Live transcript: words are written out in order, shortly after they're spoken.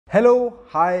Hello,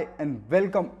 hi and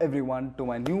welcome everyone to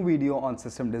my new video on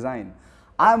system design.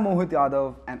 I am Mohit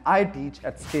Yadav and I teach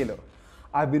at Scalar.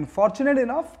 I've been fortunate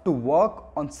enough to work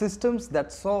on systems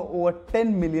that saw over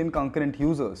 10 million concurrent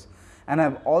users, and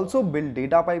I've also built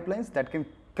data pipelines that can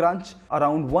crunch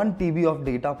around 1 TB of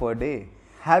data per day.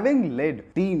 Having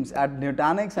led teams at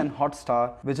Nutanix and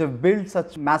Hotstar which have built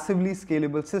such massively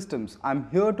scalable systems, I'm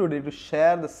here today to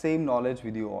share the same knowledge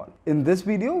with you all. In this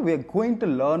video, we are going to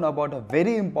learn about a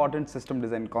very important system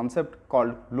design concept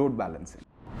called load balancing.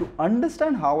 To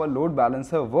understand how a load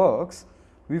balancer works,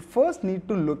 we first need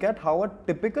to look at how a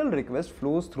typical request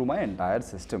flows through my entire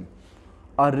system.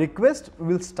 A request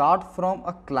will start from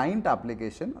a client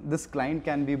application. This client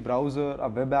can be a browser, a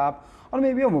web app, or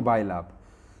maybe a mobile app.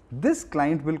 This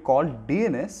client will call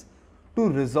DNS to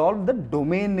resolve the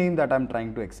domain name that I'm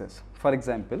trying to access. For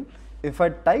example, if I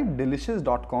type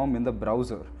delicious.com in the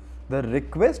browser, the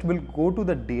request will go to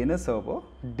the DNS server.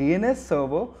 DNS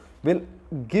server will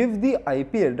give the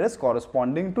IP address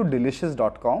corresponding to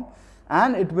delicious.com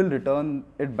and it will return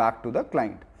it back to the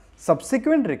client.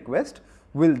 Subsequent request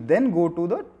will then go to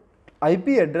the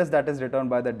IP address that is returned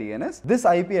by the DNS. This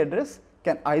IP address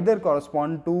can either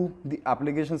correspond to the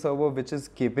application server which is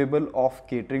capable of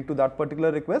catering to that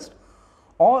particular request,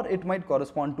 or it might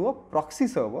correspond to a proxy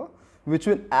server which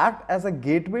will act as a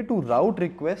gateway to route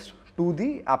requests to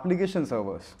the application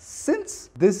servers. Since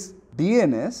this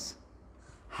DNS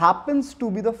happens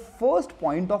to be the first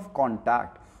point of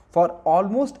contact for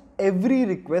almost every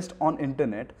request on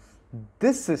internet,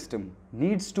 this system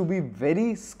needs to be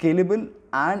very scalable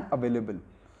and available.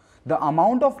 The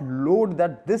amount of load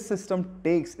that this system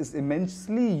takes is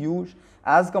immensely huge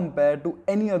as compared to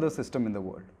any other system in the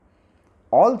world.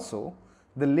 Also,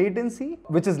 the latency,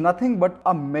 which is nothing but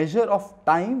a measure of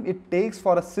time it takes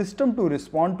for a system to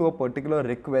respond to a particular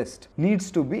request,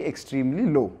 needs to be extremely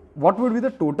low. What would be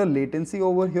the total latency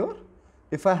over here?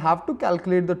 If I have to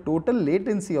calculate the total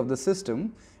latency of the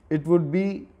system, it would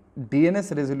be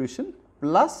DNS resolution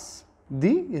plus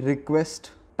the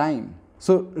request time.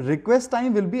 So request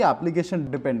time will be application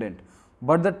dependent,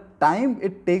 but the time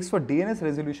it takes for DNS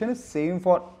resolution is same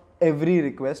for every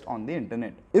request on the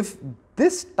internet. If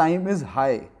this time is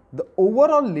high, the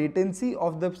overall latency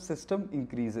of the system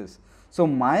increases. So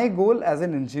my goal as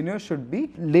an engineer should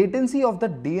be latency of the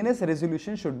DNS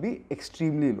resolution should be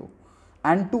extremely low.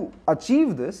 And to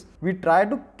achieve this, we try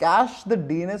to cache the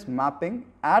DNS mapping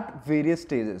at various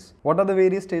stages. What are the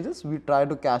various stages? We try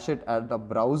to cache it at the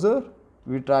browser,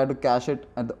 we try to cache it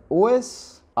at the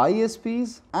OS,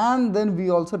 ISPs, and then we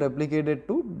also replicate it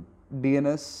to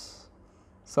DNS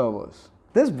servers.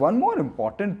 There's one more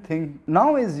important thing.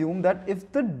 Now assume that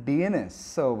if the DNS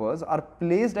servers are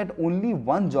placed at only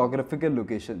one geographical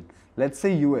location, let's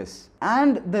say US,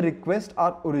 and the requests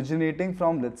are originating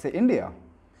from, let's say, India,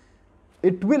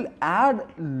 it will add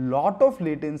lot of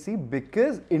latency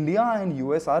because India and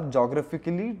US are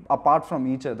geographically apart from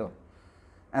each other.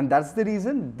 And that's the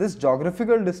reason this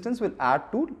geographical distance will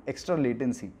add to extra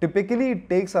latency. Typically, it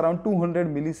takes around 200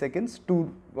 milliseconds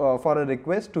for a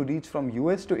request to reach from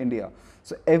US to India.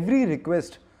 So every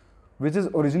request which is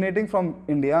originating from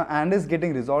India and is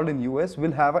getting resolved in US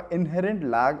will have an inherent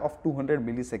lag of 200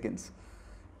 milliseconds.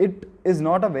 It is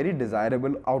not a very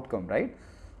desirable outcome, right?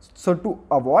 So to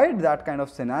avoid that kind of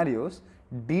scenarios,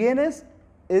 DNS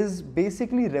is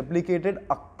basically replicated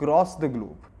across the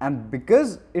globe, and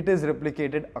because it is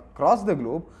replicated across the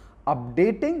globe,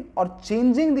 updating or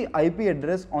changing the IP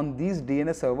address on these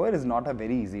DNS server is not a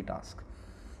very easy task.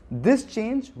 This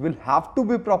change will have to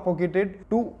be propagated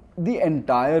to the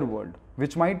entire world,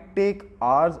 which might take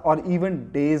hours or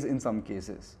even days in some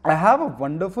cases. I have a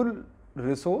wonderful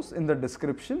resource in the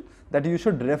description that you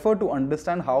should refer to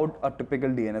understand how a typical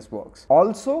DNS works.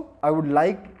 Also, I would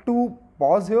like to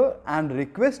pause here and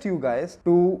request you guys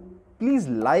to please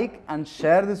like and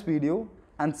share this video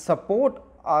and support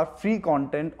our free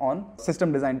content on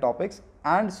system design topics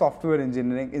and software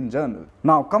engineering in general.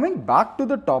 Now coming back to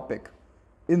the topic,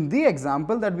 in the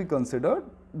example that we considered,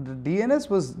 the DNS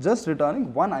was just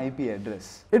returning one IP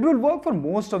address. It will work for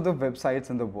most of the websites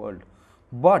in the world,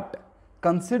 but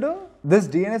consider this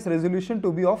DNS resolution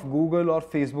to be of Google or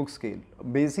Facebook scale,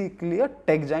 basically a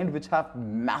tech giant which have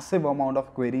massive amount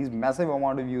of queries, massive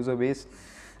amount of user base,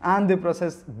 and they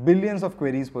process billions of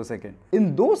queries per second.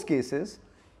 In those cases,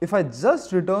 if I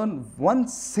just return one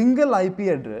single IP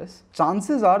address,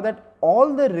 chances are that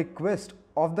all the requests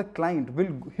of the client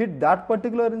will hit that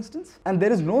particular instance, and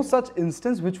there is no such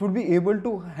instance which would be able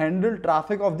to handle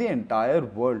traffic of the entire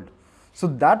world. So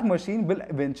that machine will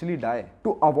eventually die.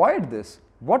 To avoid this,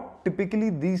 what typically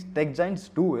these tech giants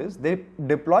do is they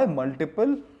deploy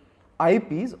multiple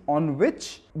IPs on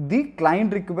which the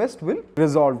client request will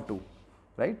resolve to,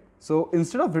 right? So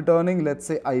instead of returning, let's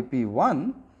say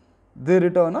IP1, they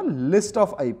return a list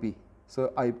of IP.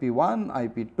 So IP1,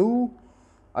 IP2,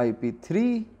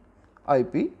 IP3,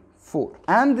 IP4,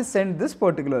 and they send this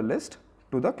particular list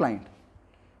to the client.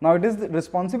 Now it is the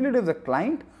responsibility of the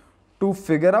client to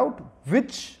figure out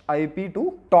which IP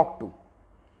to talk to.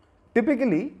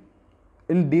 Typically,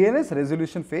 in DNS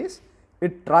resolution phase,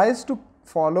 it tries to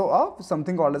follow up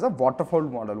something called as a waterfall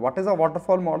model. What is a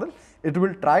waterfall model? It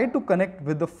will try to connect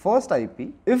with the first IP.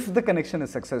 If the connection is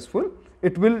successful,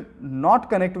 it will not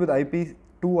connect with IP2,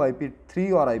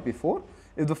 IP3 or IP4.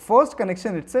 If the first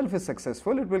connection itself is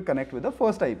successful, it will connect with the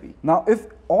first IP. Now, if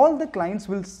all the clients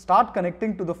will start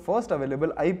connecting to the first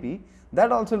available IP,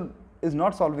 that also is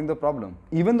not solving the problem.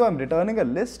 Even though I'm returning a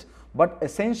list, but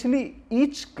essentially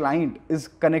each client is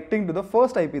connecting to the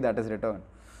first IP that is returned.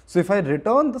 So if I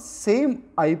return the same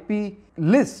IP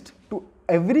list to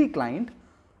every client,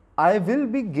 I will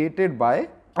be gated by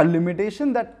a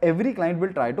limitation that every client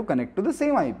will try to connect to the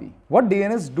same IP. What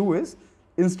DNS do is,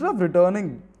 instead of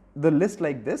returning the list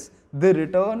like this, they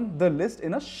return the list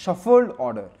in a shuffled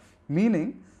order,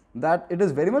 meaning that it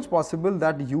is very much possible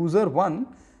that user 1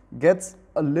 gets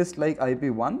a list like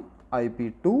IP1,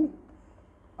 IP2,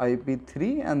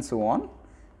 IP3 and so on.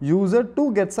 User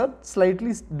 2 gets a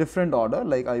slightly different order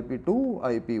like IP2,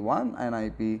 IP1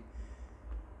 and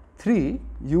IP3.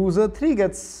 User 3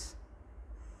 gets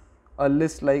a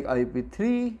list like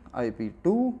IP3,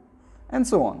 IP2 and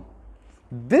so on.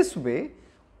 This way,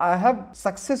 I have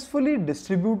successfully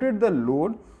distributed the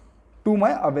load to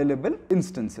my available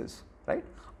instances, right?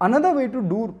 Another way to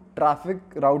do traffic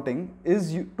routing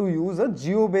is to use a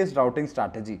geo-based routing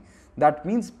strategy. That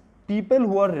means people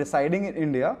who are residing in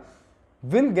India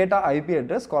will get an IP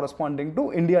address corresponding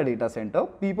to India data center.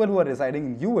 People who are residing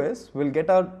in US will get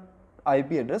an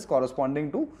IP address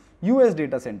corresponding to US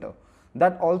data center.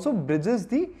 That also bridges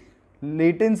the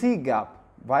latency gap.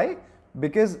 Why?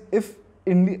 Because if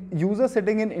user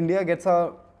sitting in India gets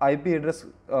a IP address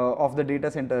of the data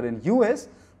center in US,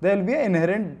 there will be an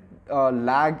inherent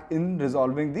lag in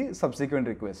resolving the subsequent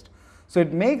request. So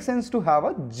it makes sense to have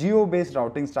a geo-based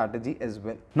routing strategy as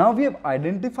well. Now we have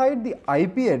identified the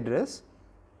IP address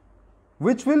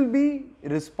which will be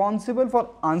responsible for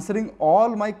answering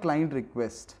all my client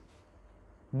requests.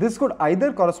 This could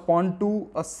either correspond to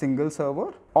a single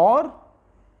server or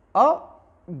a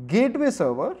gateway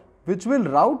server which will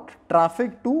route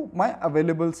traffic to my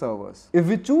available servers. If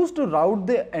we choose to route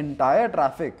the entire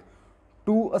traffic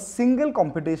to a single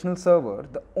computational server,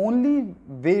 the only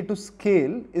way to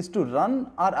scale is to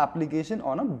run our application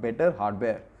on a better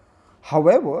hardware.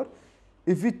 However,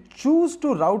 if we choose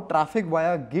to route traffic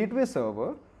via gateway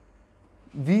server,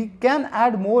 we can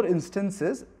add more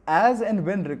instances as and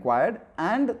when required,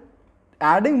 and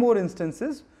adding more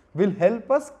instances will help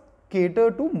us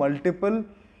cater to multiple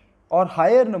or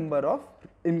higher number of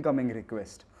incoming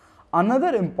requests.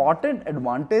 Another important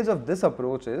advantage of this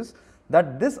approach is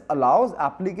that this allows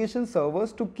application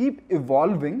servers to keep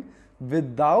evolving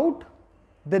without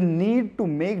the need to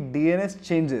make DNS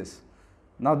changes.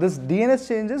 Now this DNS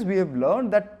changes, we have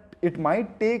learned that it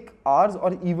might take hours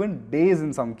or even days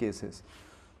in some cases.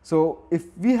 So if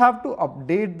we have to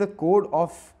update the code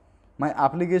of my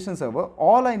application server,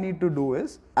 all I need to do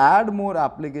is add more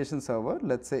application server,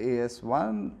 let's say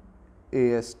AS1,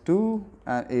 AS2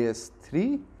 and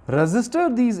AS3,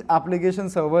 register these application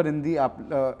server in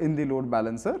the load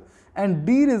balancer and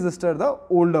deregister the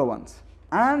older ones.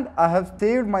 And I have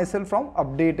saved myself from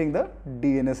updating the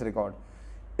DNS record.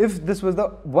 If this was the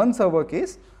one server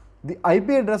case, the IP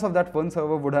address of that one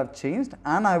server would have changed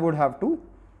and I would have to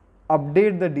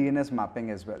update the DNS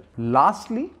mapping as well.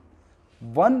 Lastly,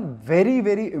 one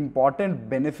very important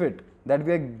benefit that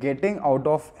we are getting out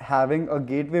of having a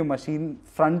gateway machine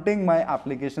fronting my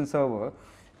application server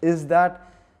is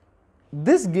that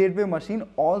this gateway machine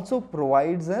also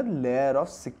provides a layer of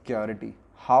security.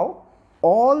 How?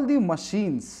 All the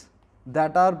machines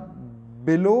that are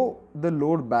below the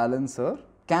load balancer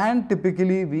can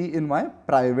typically be in my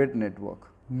private network,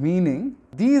 meaning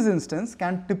these instances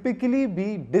can typically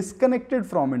be disconnected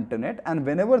from internet, and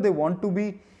whenever they want to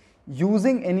be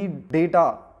using any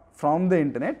data from the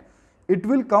internet, it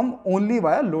will come only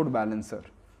via load balancer.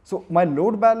 So my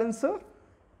load balancer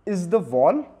is the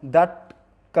wall that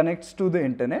connects to the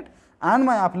internet, and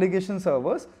my application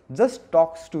servers just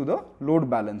talks to the load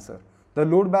balancer. The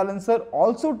load balancer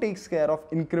also takes care of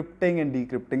encrypting and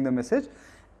decrypting the message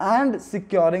and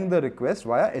securing the request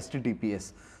via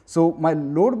HTTPS. So my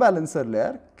load balancer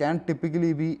layer can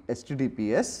typically be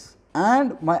HTTPS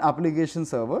and my application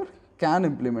server can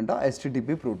implement a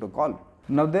HTTP protocol.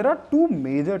 Now there are two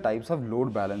major types of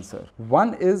load balancer.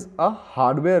 One is a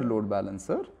hardware load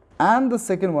balancer and the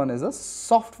second one is a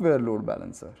software load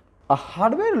balancer. A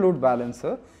hardware load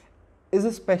balancer is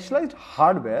a specialized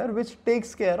hardware which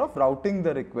takes care of routing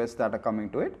the requests that are coming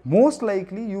to it. Most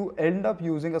likely you end up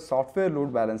using a software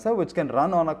load balancer which can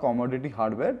run on a commodity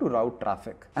hardware to route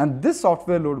traffic. And this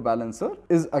software load balancer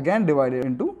is again divided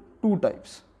into two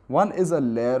types. One is a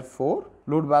layer 4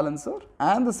 load balancer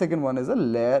and the second one is a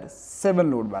layer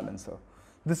 7 load balancer.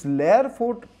 This layer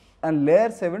 4 and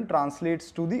layer 7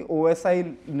 translates to the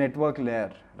OSI network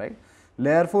layer, right?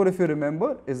 Layer 4, if you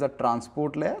remember, is a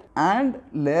transport layer and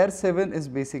layer 7 is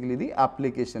basically the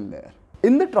application layer.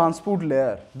 In the transport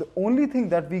layer, the only thing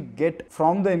that we get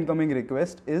from the incoming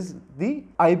request is the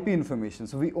IP information.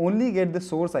 So we only get the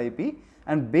source IP,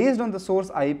 and based on the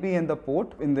source IP and the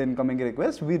port in the incoming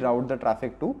request, we route the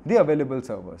traffic to the available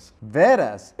servers.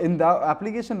 Whereas in the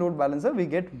application load balancer, we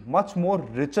get much more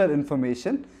richer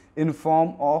information in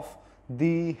form of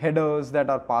the headers that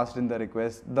are passed in the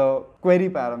request, the query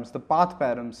params, the path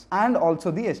params, and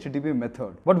also the HTTP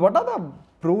method. But what are the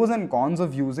pros and cons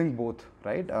of using both,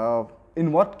 right?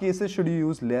 In what cases should you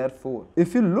use layer 4?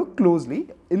 If you look closely,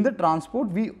 in the transport,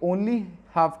 we only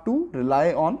have to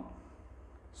rely on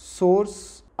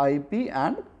source IP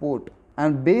and port.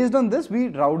 And based on this, we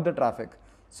route the traffic.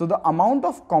 So the amount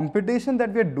of computation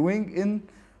that we are doing in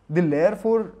the layer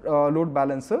 4 load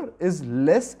balancer is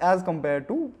less as compared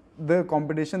to the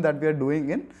computation that we are doing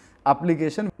in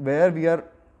application where we are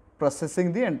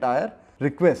processing the entire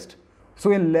request.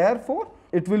 So in layer 4,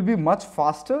 it will be much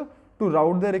faster to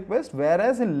route the request,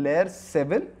 whereas in layer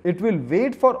 7, it will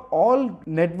wait for all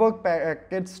network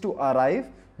packets to arrive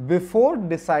before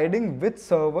deciding which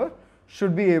server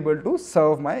should be able to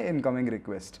serve my incoming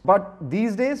request. But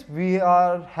these days, we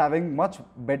are having much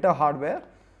better hardware,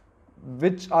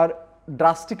 which are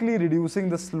drastically reducing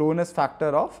the slowness factor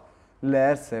of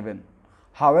layer 7.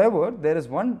 However, there is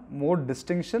one more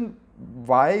distinction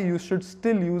why you should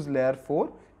still use layer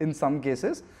 4 in some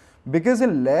cases, because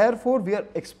in layer 4 we are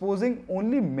exposing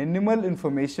only minimal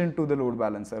information to the load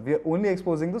balancer. We are only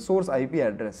exposing the source IP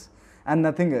address and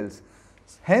nothing else.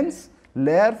 Hence,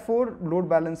 layer 4 load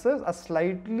balancers are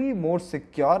slightly more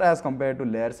secure as compared to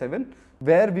layer 7,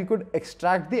 where we could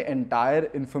extract the entire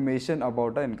information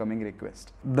about an incoming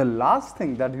request. The last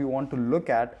thing that we want to look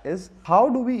at is how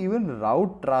do we even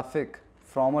route traffic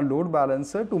from a load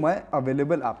balancer to my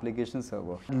available application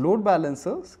server. Load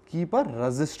balancers keep a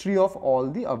registry of all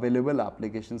the available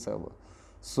application server.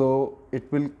 So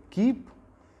it will keep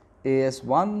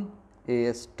AS1,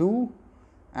 AS2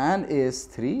 and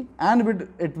AS3, and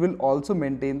it will also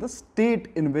maintain the state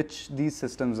in which these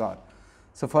systems are.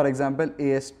 So for example,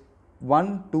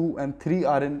 AS1, 2 and 3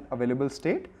 are in available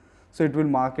state, so it will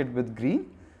mark it with green,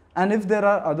 and if there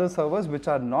are other servers which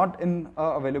are not in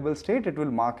available state, it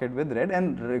will mark it with red,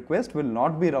 and request will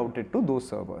not be routed to those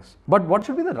servers. But what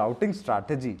should be the routing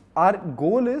strategy? Our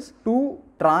goal is to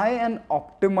try and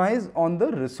optimize on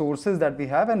the resources that we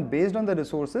have, and based on the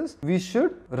resources, we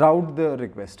should route the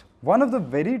request. One of the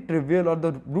very trivial or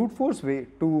the brute force way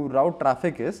to route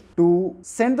traffic is to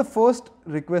send the first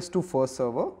request to first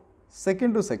server,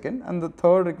 second to second, and the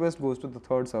third request goes to the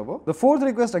third server. The fourth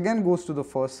request again goes to the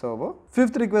first server,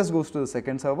 fifth request goes to the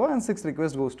second server, and sixth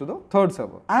request goes to the third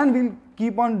server. And we'll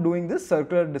keep on doing this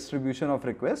circular distribution of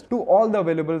requests to all the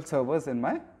available servers in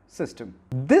my system.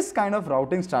 This kind of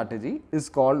routing strategy is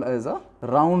called as a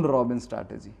round robin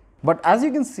strategy. But as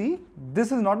you can see,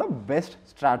 this is not a best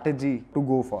strategy to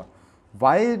go for.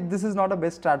 Why this is not a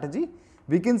best strategy?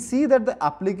 We can see that the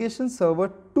application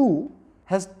server 2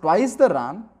 has twice the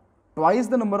RAM, twice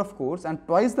the number of cores, and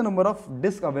twice the number of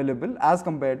disk available as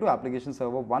compared to application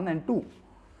server 1 and 2.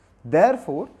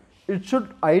 Therefore, it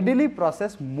should ideally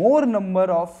process more number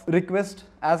of requests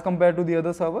as compared to the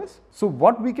other servers. So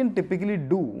what we can typically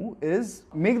do is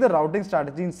make the routing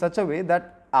strategy in such a way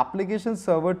that application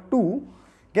server 2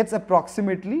 gets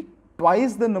approximately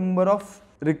twice the number of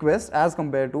requests as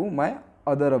compared to my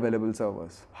other available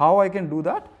servers. How I can do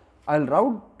that? I'll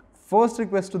route first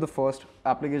request to the first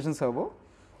application server.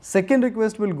 Second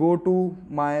request will go to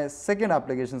my second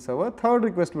application server. Third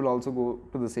request will also go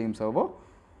to the same server.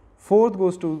 Fourth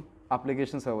goes to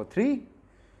application server 3.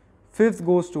 Fifth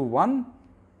goes to 1.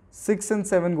 6 and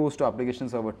 7 goes to application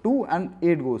server 2, and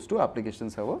 8 goes to application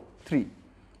server 3.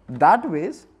 That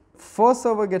ways, first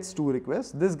server gets 2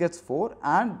 requests, this gets 4,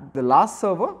 and the last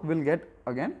server will get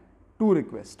again 2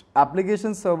 requests.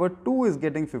 Application server 2 is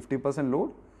getting 50%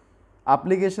 load.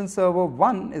 Application server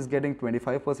 1 is getting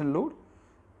 25% load.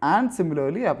 And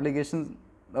similarly, application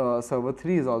server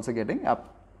 3 is also getting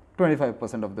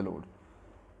 25% of the load.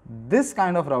 This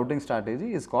kind of routing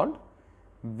strategy is called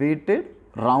weighted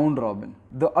round robin.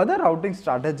 The other routing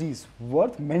strategies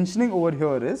worth mentioning over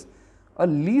here is a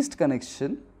least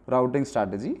connection routing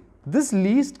strategy. This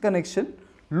least connection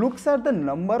looks at the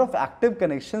number of active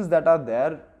connections that are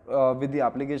there with the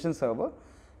application server,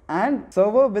 and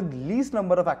server with least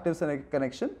number of active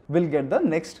connection will get the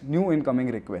next new incoming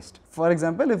request. For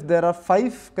example, if there are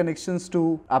 5 connections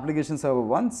to application server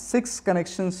 1, 6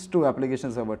 connections to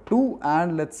application server 2,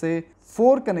 and let's say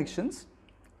 4 connections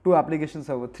to application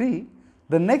server 3,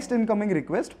 the next incoming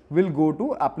request will go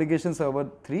to application server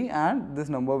 3 and this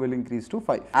number will increase to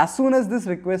 5. As soon as this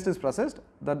request is processed,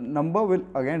 the number will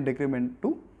again decrement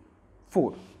to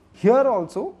 4. Here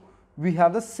also we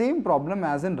have the same problem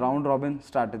as in round robin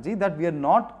strategy, that we are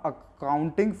not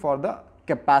accounting for the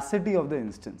capacity of the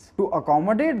instance. To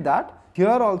accommodate that, here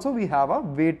also we have a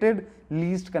weighted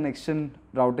least connection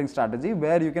routing strategy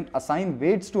where you can assign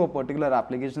weights to a particular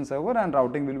application server and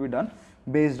routing will be done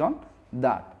based on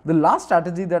that. The last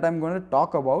strategy that I'm going to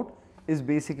talk about is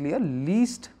basically a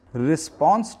least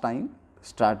response time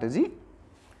strategy.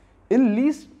 In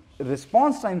least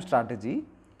response time strategy,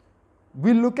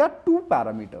 we look at 2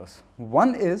 parameters.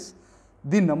 One is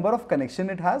the number of connection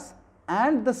it has,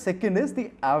 and the second is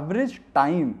the average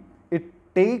time it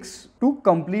takes to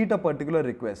complete a particular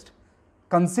request.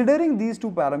 Considering these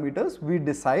 2 parameters, we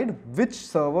decide which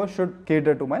server should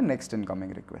cater to my next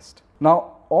incoming request.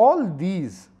 Now, all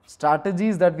these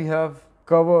strategies that we have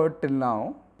covered till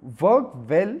now work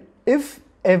well if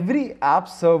every app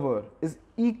server is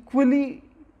equally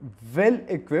well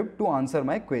equipped to answer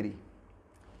my query.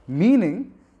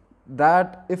 Meaning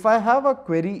that if I have a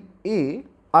query A,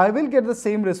 I will get the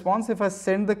same response if I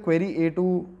send the query A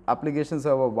to application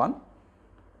server 1,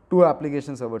 to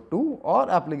application server 2 or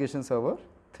application server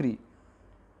 3.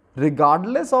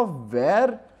 Regardless of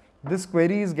where this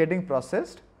query is getting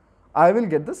processed, I will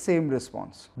get the same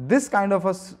response. This kind of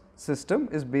a system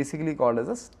is basically called as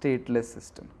a stateless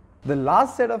system. The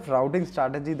last set of routing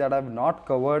strategy that I have not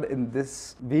covered in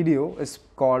this video is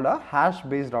called a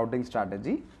hash-based routing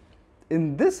strategy.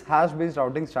 In this hash-based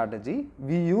routing strategy,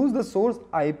 we use the source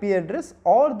IP address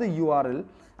or the URL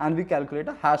and we calculate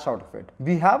a hash out of it.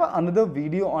 We have another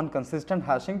video on consistent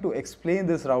hashing to explain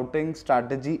this routing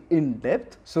strategy in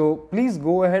depth. So please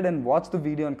go ahead and watch the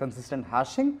video on consistent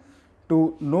hashing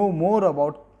to know more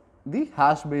about the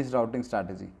hash-based routing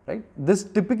strategy, right? This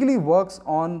typically works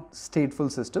on stateful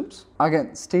systems. Again,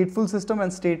 stateful system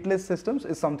and stateless systems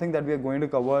is something that we are going to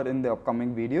cover in the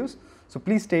upcoming videos. So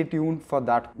please stay tuned for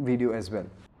that video as well.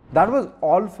 That was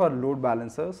all for load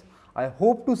balancers. I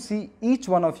hope to see each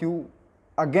one of you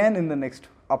again in the next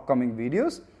upcoming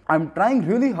videos. I'm trying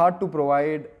really hard to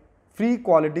provide free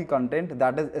quality content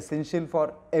that is essential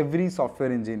for every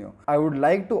software engineer. I would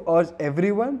like to urge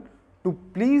everyone to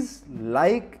please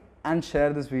like and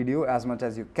share this video as much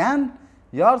as you can.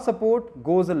 Your support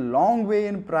goes a long way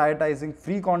in prioritizing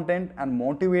free content and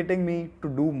motivating me to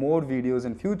do more videos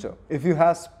in future. If you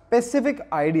have specific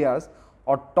ideas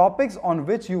or topics on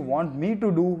which you want me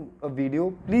to do a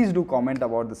video, please do comment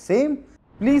about the same.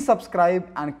 Please subscribe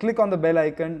and click on the bell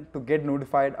icon to get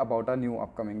notified about our new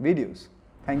upcoming videos.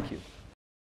 Thank you.